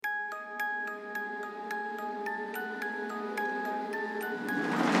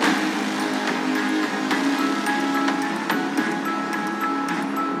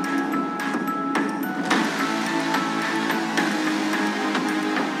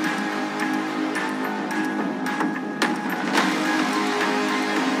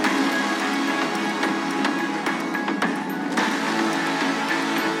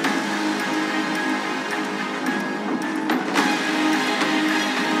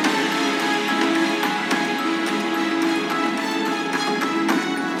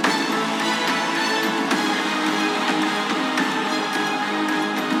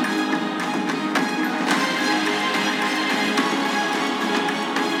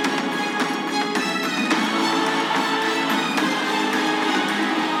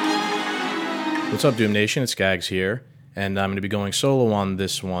What's up, Doom Nation? It's Gags here, and I'm going to be going solo on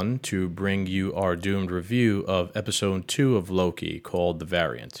this one to bring you our doomed review of Episode 2 of Loki, called The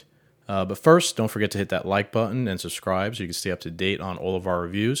Variant. But first, don't forget to hit that like button and subscribe so you can stay up to date on all of our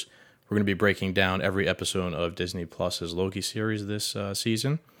reviews. We're going to be breaking down every episode of Disney Plus's Loki series this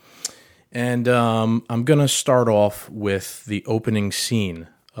season. And I'm going to start off with the opening scene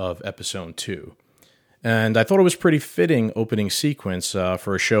of Episode 2. And I thought it was pretty fitting opening sequence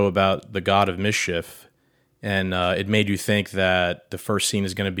for a show about the god of mischief. And it made you think that the first scene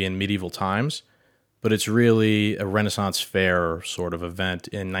is going to be in medieval times. But it's really a Renaissance fair sort of event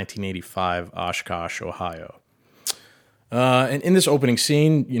in 1985 Oshkosh, Ohio. And in this opening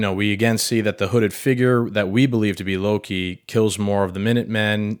scene, we again see that the hooded figure that we believe to be Loki kills more of the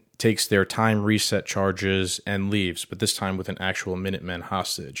Minutemen, takes their time reset charges, and leaves, but this time with an actual Minutemen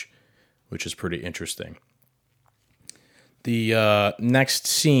hostage, which is pretty interesting. The next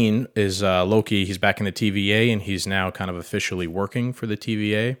scene is Loki. He's back in the TVA, and he's now kind of officially working for the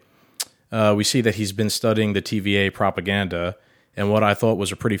TVA. We see that he's been studying the TVA propaganda, and what I thought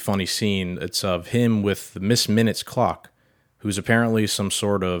was a pretty funny scene, it's of him with the Miss Minutes clock, who's apparently some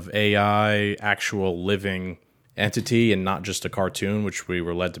sort of AI, actual living entity, and not just a cartoon, which we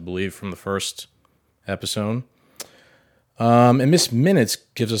were led to believe from the first episode. And Miss Minutes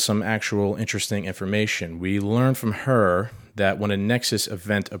gives us some actual interesting information. We learn from her that when a Nexus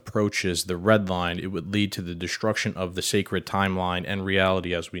event approaches the red line, it would lead to the destruction of the sacred timeline and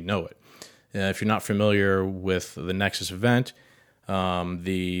reality as we know it. If you're not familiar with the Nexus event,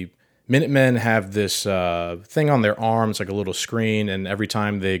 the Minutemen have this thing on their arms, like a little screen, and every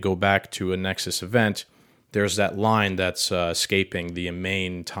time they go back to a Nexus event, there's that line that's escaping the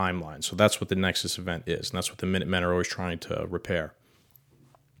main timeline. So that's what the Nexus event is, and that's what the Minutemen are always trying to repair.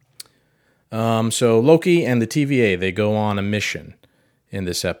 So Loki and the TVA, they go on a mission in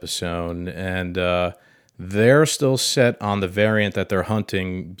this episode, and they're still set on the variant that they're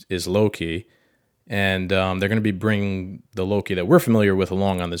hunting is Loki, and they're going to be bringing the Loki that we're familiar with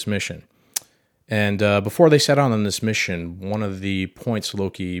along on this mission. And before they set out on this mission, one of the points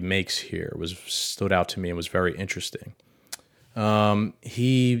Loki makes here stood out to me and was very interesting.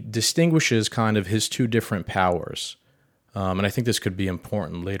 He distinguishes kind of his two different powers, and I think this could be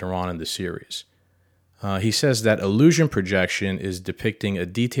important later on in the series. He says that illusion projection is depicting a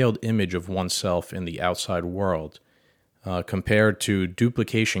detailed image of oneself in the outside world, compared to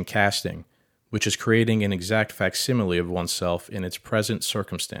duplication casting, which is creating an exact facsimile of oneself in its present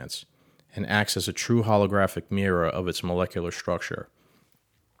circumstance, and acts as a true holographic mirror of its molecular structure.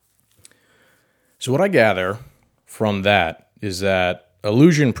 So what I gather from that is that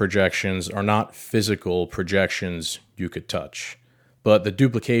illusion projections are not physical projections you could touch, but the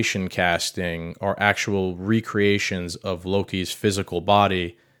duplication casting are actual recreations of Loki's physical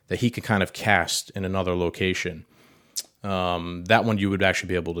body that he can kind of cast in another location. That one you would actually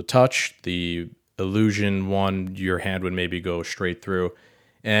be able to touch. The illusion one, your hand would maybe go straight through.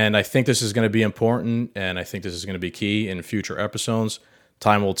 And I think this is going to be important, and I think this is going to be key in future episodes.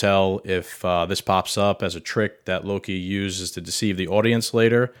 Time will tell if this pops up as a trick that Loki uses to deceive the audience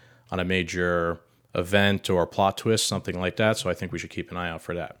later on a major event or plot twist, something like that. So I think we should keep an eye out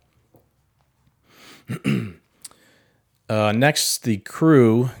for that. Next, the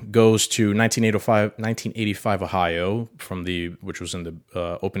crew goes to 1985 Ohio, which was in the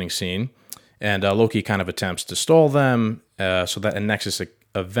opening scene. And Loki kind of attempts to stall them so that a Nexus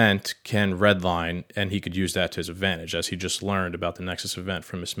event can redline, and he could use that to his advantage, as he just learned about the Nexus event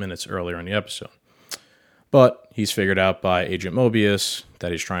from Miss Minutes earlier in the episode. But he's figured out by Agent Mobius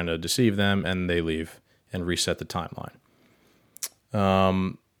that he's trying to deceive them, and they leave and reset the timeline.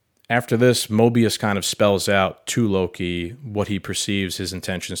 After this, Mobius kind of spells out to Loki what he perceives his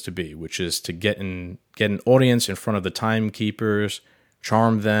intentions to be, which is to get an audience in front of the Timekeepers,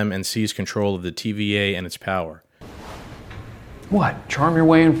 charm them, and seize control of the TVA and its power. What? Charm your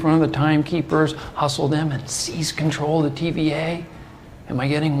way in front of the Timekeepers, hustle them, and seize control of the TVA? Am I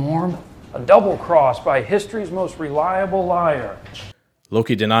getting warm? A double cross by history's most reliable liar.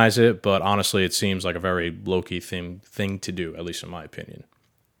 Loki denies it, but honestly, it seems like a very Loki-themed thing to do, at least in my opinion.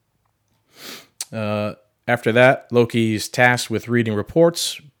 After that, Loki's tasked with reading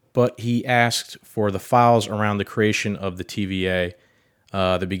reports, but he asked for the files around the creation of the TVA,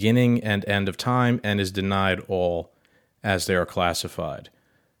 the beginning and end of time, and is denied all as they are classified,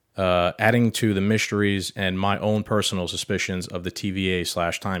 adding to the mysteries and my own personal suspicions of the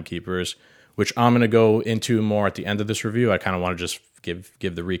TVA/Timekeepers, which I'm going to go into more at the end of this review. I kind of want to just give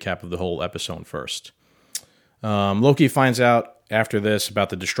the recap of the whole episode first. Loki finds out after this about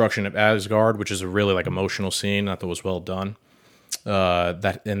the destruction of Asgard, which is a really emotional scene. I thought was well done.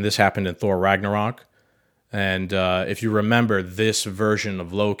 and this happened in Thor Ragnarok. And if you remember, this version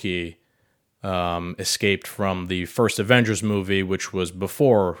of Loki escaped from the first Avengers movie, which was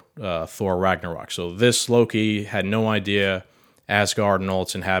before Thor Ragnarok. So this Loki had no idea Asgard and all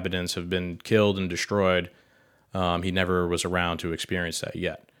its inhabitants have been killed and destroyed. He never was around to experience that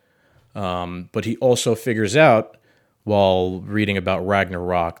yet. But he also figures out, while reading about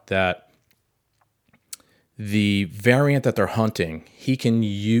Ragnarok, that the variant that they're hunting, he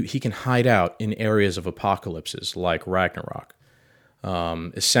can hide out in areas of apocalypses like Ragnarok.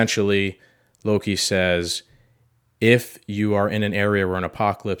 Essentially, Loki says, if you are in an area where an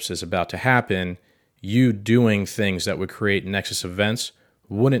apocalypse is about to happen, you doing things that would create Nexus events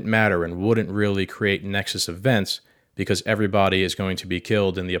wouldn't matter and wouldn't really create Nexus events because everybody is going to be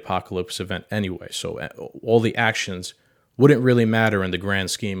killed in the apocalypse event anyway. So all the actions wouldn't really matter in the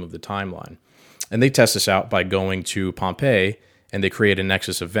grand scheme of the timeline. And they test this out by going to Pompeii, and they create a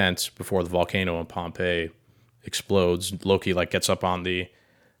Nexus event before the volcano in Pompeii explodes. Loki gets up on the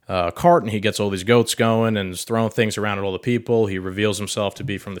cart, and he gets all these goats going and is throwing things around at all the people. He reveals himself to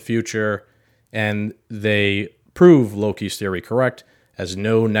be from the future, and they prove Loki's theory correct, as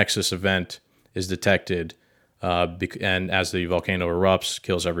no Nexus event is detected, and as the volcano erupts,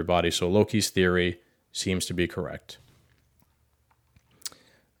 kills everybody. So Loki's theory seems to be correct.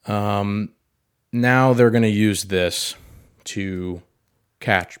 Now they're going to use this to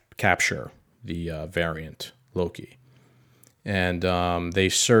capture the variant Loki. And they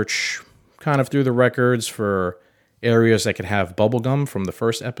search kind of through the records for areas that could have bubblegum from the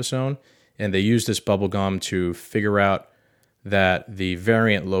first episode. And they use this bubblegum to figure out that the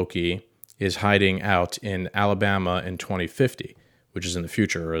variant Loki is hiding out in Alabama in 2050, which is in the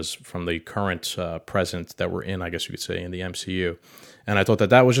future, as from the current present that we're in, I guess you could say, in the MCU. And I thought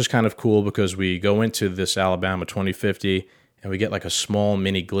that was just kind of cool because we go into this Alabama 2050 and we get a small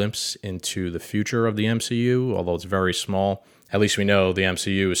mini glimpse into the future of the MCU, although it's very small. At least we know the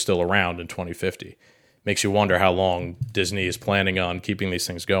MCU is still around in 2050. Makes you wonder how long Disney is planning on keeping these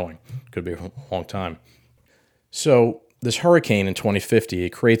things going. Could be a long time. So this hurricane in 2050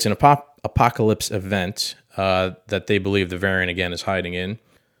 creates an apocalypse event that they believe the variant again is hiding in.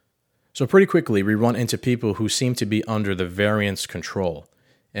 So pretty quickly, we run into people who seem to be under the variant's control.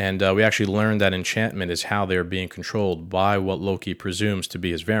 And we actually learn that enchantment is how they're being controlled by what Loki presumes to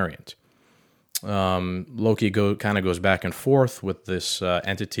be his variant. Loki kind of goes back and forth with this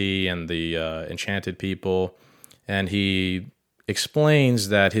entity and the enchanted people, and he explains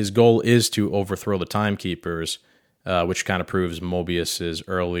that his goal is to overthrow the Timekeepers, which kind of proves Mobius's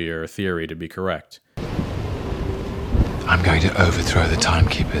earlier theory to be correct. I'm going to overthrow the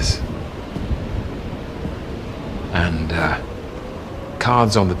Timekeepers. And,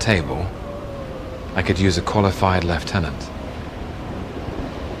 cards on the table, I could use a qualified lieutenant.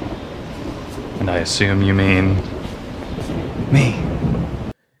 And I assume you mean me.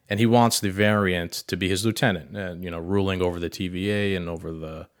 And he wants the variant to be his lieutenant, ruling over the TVA and over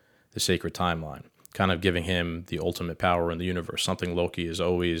the sacred timeline, kind of giving him the ultimate power in the universe, something Loki is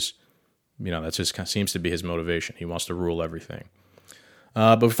always, that's just seems to be his motivation. He wants to rule everything.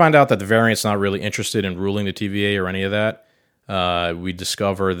 But we find out that the variant's not really interested in ruling the TVA or any of that. We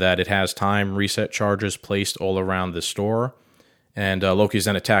discover that it has time reset charges placed all around the store. And Loki's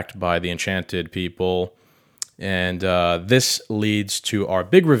then attacked by the enchanted people. And this leads to our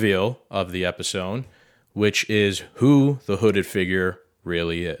big reveal of the episode, which is who the hooded figure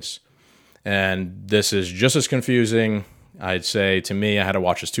really is. And this is just as confusing, I'd say, to me. I had to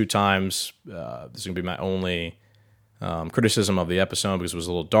watch this 2 times. This is going to be my only criticism of the episode because it was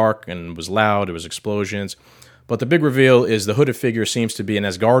a little dark and was loud. It was explosions. But the big reveal is the hooded figure seems to be an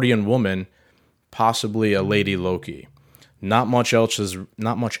Asgardian woman, possibly a Lady Loki. Not much else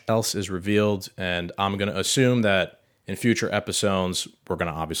is revealed, and I'm going to assume that in future episodes we're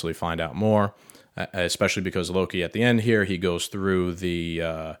going to obviously find out more, especially because Loki at the end here he goes through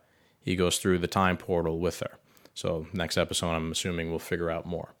the time portal with her. So next episode I'm assuming we'll figure out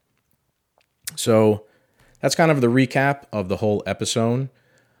more. So that's kind of the recap of the whole episode.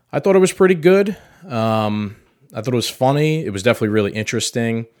 I thought it was pretty good. I thought it was funny. It was definitely really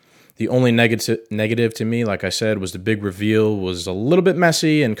interesting. The only negative to me, like I said, was the big reveal was a little bit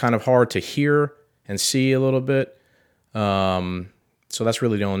messy and kind of hard to hear and see a little bit. So that's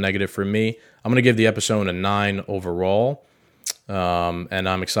really the only negative for me. I'm going to give the episode a 9 overall, and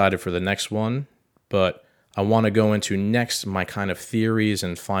I'm excited for the next one. But I want to go into next my kind of theories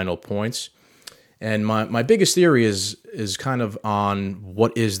and final points. And my biggest theory is kind of on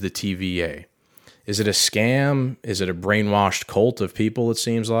what is the TVA. Is it a scam? Is it a brainwashed cult of people, it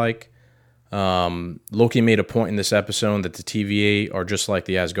seems like? Loki made a point in this episode that the TVA are just like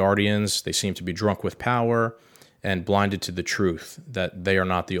the Asgardians. They seem to be drunk with power and blinded to the truth that they are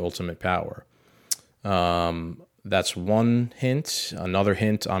not the ultimate power. That's one hint. Another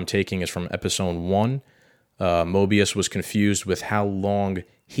hint I'm taking is from episode 1. Mobius was confused with how long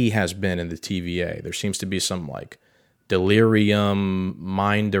he has been in the TVA. There seems to be some like delirium,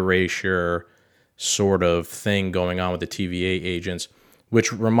 mind erasure sort of thing going on with the TVA agents,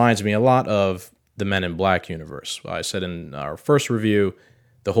 which reminds me a lot of the Men in Black universe. I said in our first review,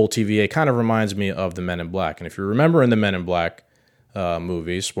 the whole TVA kind of reminds me of the Men in Black. And if you remember in the Men in Black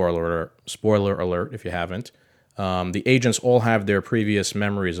movies, spoiler alert if you haven't, the agents all have their previous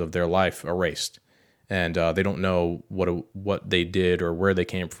memories of their life erased. And they don't know what they did or where they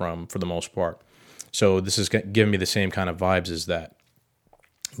came from for the most part. So this is giving me the same kind of vibes as that.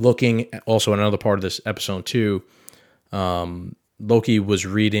 Looking also at another part of this episode 2, Loki was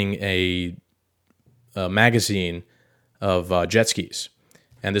reading a magazine of jet skis.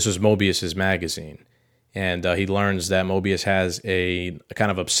 And this was Mobius's magazine. And he learns that Mobius has a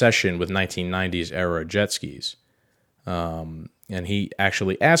kind of obsession with 1990s era jet skis. And he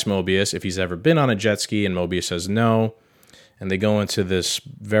actually asks Mobius if he's ever been on a jet ski, and Mobius says no. And they go into this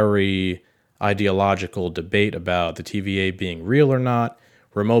very ideological debate about the TVA being real or not,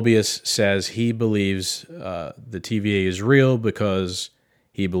 where Mobius says he believes the TVA is real because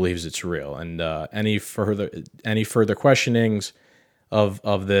he believes it's real. And any further questionings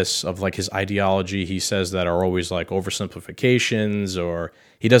of this, of like his ideology, he says that are always like oversimplifications, or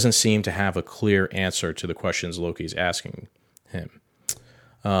he doesn't seem to have a clear answer to the questions Loki's asking him.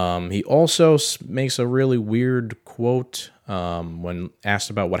 He also makes a really weird quote when asked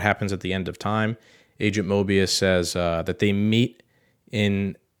about what happens at the end of time. Agent Mobius says that they meet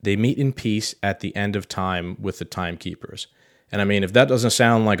in peace at the end of time with the timekeepers. And I mean, if that doesn't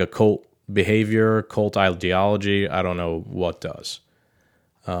sound like a cult behavior, cult ideology, I don't know what does.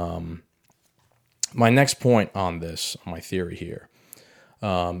 My next point on this, my theory here,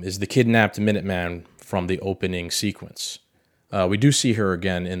 is the kidnapped Minuteman from the opening sequence. We do see her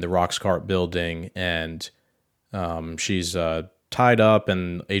again in the Roxcart building, and she's tied up,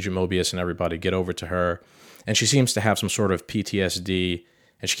 and Agent Mobius and everybody get over to her, and she seems to have some sort of PTSD,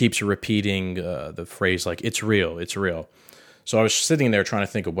 and she keeps repeating the phrase like, it's real, it's real. So I was sitting there trying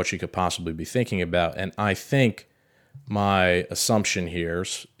to think of what she could possibly be thinking about, and I think my assumption here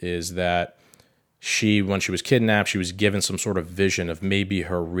is that when she was kidnapped, she was given some sort of vision of maybe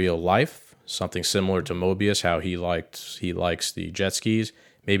her real life, something similar to Mobius, how he likes the jet skis.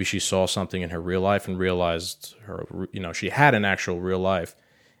 Maybe she saw something in her real life and realized she had an actual real life,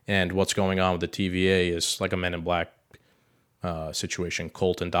 and what's going on with the TVA is like a Men in Black situation,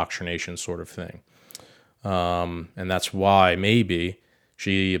 cult indoctrination sort of thing. And that's why maybe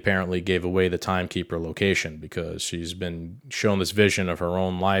she apparently gave away the timekeeper location, because she's been shown this vision of her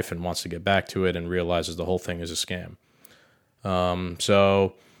own life and wants to get back to it and realizes the whole thing is a scam.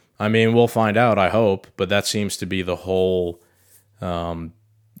 So, I mean, we'll find out, I hope, but that seems to be the whole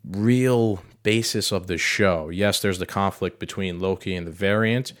real basis of the show. Yes, there's the conflict between Loki and the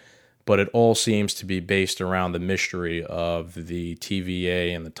Variant, but it all seems to be based around the mystery of the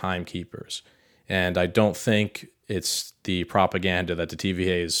TVA and the timekeepers. And I don't think it's the propaganda that the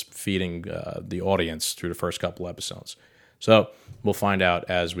TVA is feeding the audience through the first couple episodes. So we'll find out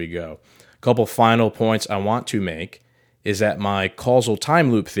as we go. A couple final points I want to make is that my causal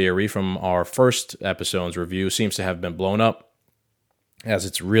time loop theory from our first episode's review seems to have been blown up, as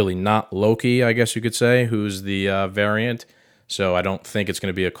it's really not Loki, I guess you could say, who's the Variant. So I don't think it's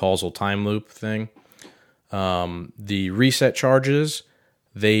going to be a causal time loop thing. The reset charges,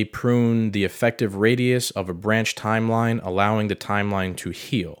 they prune the effective radius of a branch timeline, allowing the timeline to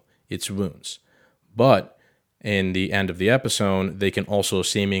heal its wounds. But in the end of the episode, they can also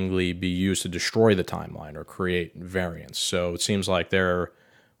seemingly be used to destroy the timeline or create variants. So it seems like they're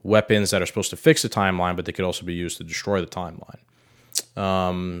weapons that are supposed to fix the timeline, but they could also be used to destroy the timeline.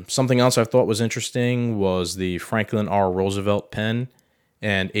 Something else I thought was interesting was the Franklin R. Roosevelt pen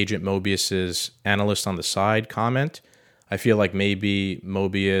and Agent Mobius's analyst on the side comment. I feel like maybe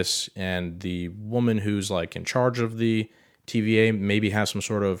Mobius and the woman who's like in charge of the TVA maybe has some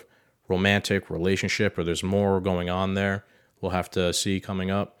sort of romantic relationship, or there's more going on there. We'll have to see coming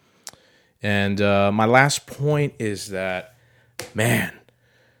up. And my last point is that, man,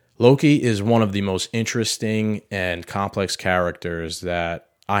 Loki is one of the most interesting and complex characters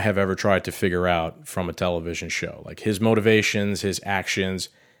that I have ever tried to figure out from a television show. Like his motivations, his actions,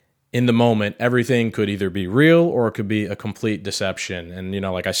 in the moment, everything could either be real or it could be a complete deception. And,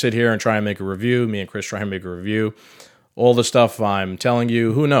 like I sit here and try and make a review, me and Chris try and make a review all the stuff I'm telling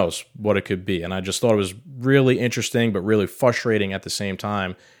you, who knows what it could be. And I just thought it was really interesting, but really frustrating at the same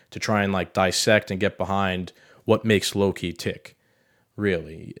time to try and like dissect and get behind what makes Loki tick.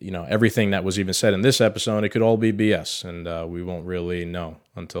 Really, everything that was even said in this episode, it could all be BS, and we won't really know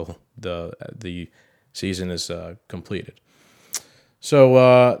until the season is completed.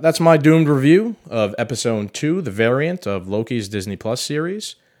 So that's my doomed review of episode 2, the variant of Loki's Disney Plus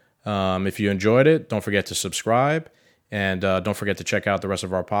series. If you enjoyed it, don't forget to subscribe, and don't forget to check out the rest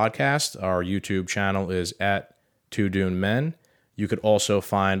of our podcast. Our YouTube channel is at Two Doomed Men. You could also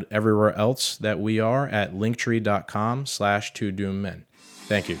find everywhere else that we are at linktree.com/2doomedmen.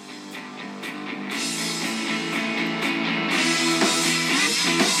 Thank you.